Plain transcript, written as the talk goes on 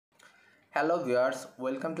Hello viewers,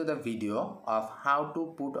 welcome to the video of how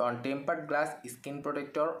to put on tempered glass skin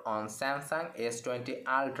protector on Samsung S20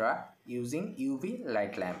 Ultra using UV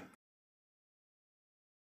light lamp.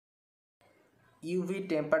 UV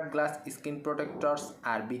tempered glass skin protectors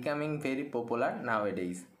are becoming very popular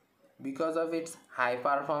nowadays because of its high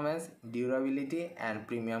performance, durability and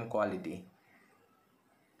premium quality.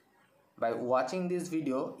 By watching this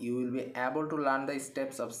video, you will be able to learn the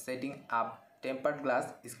steps of setting up tempered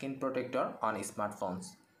glass skin protector on smartphones.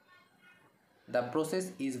 The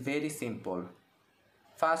process is very simple.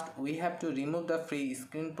 First, we have to remove the free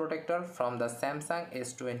screen protector from the Samsung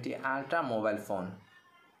S20 Ultra mobile phone.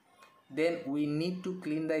 Then we need to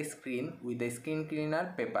clean the screen with the screen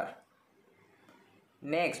cleaner paper.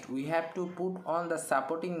 Next, we have to put on the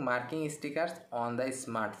supporting marking stickers on the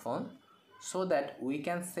smartphone so that we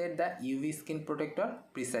can set the UV skin protector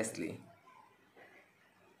precisely.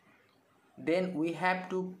 Then we have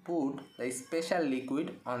to put the special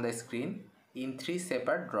liquid on the screen in 3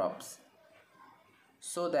 separate drops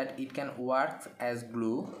so that it can work as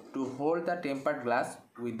glue to hold the tempered glass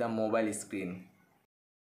with the mobile screen.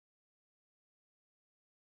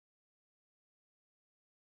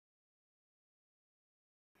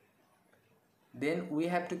 Then we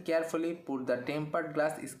have to carefully put the tempered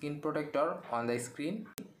glass skin protector on the screen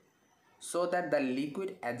so that the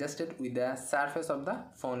liquid adjusted with the surface of the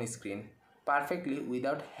phone screen perfectly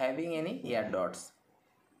without having any air dots.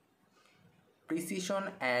 Precision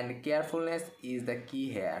and carefulness is the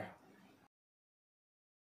key here.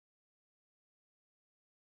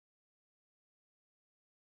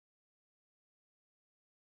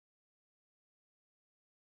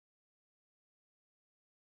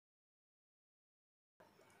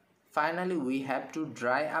 Finally, we have to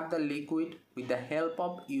dry up the liquid with the help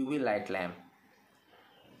of UV light lamp.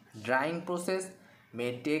 Drying process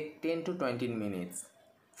may take 10 to 20 minutes,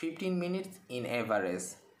 15 minutes in average.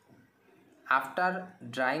 After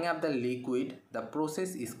drying up the liquid, the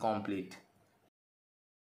process is complete.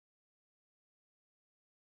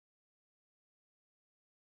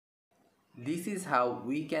 This is how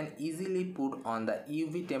we can easily put on the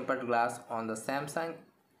UV tempered glass on the Samsung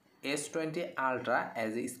S20 Ultra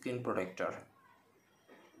as a screen protector.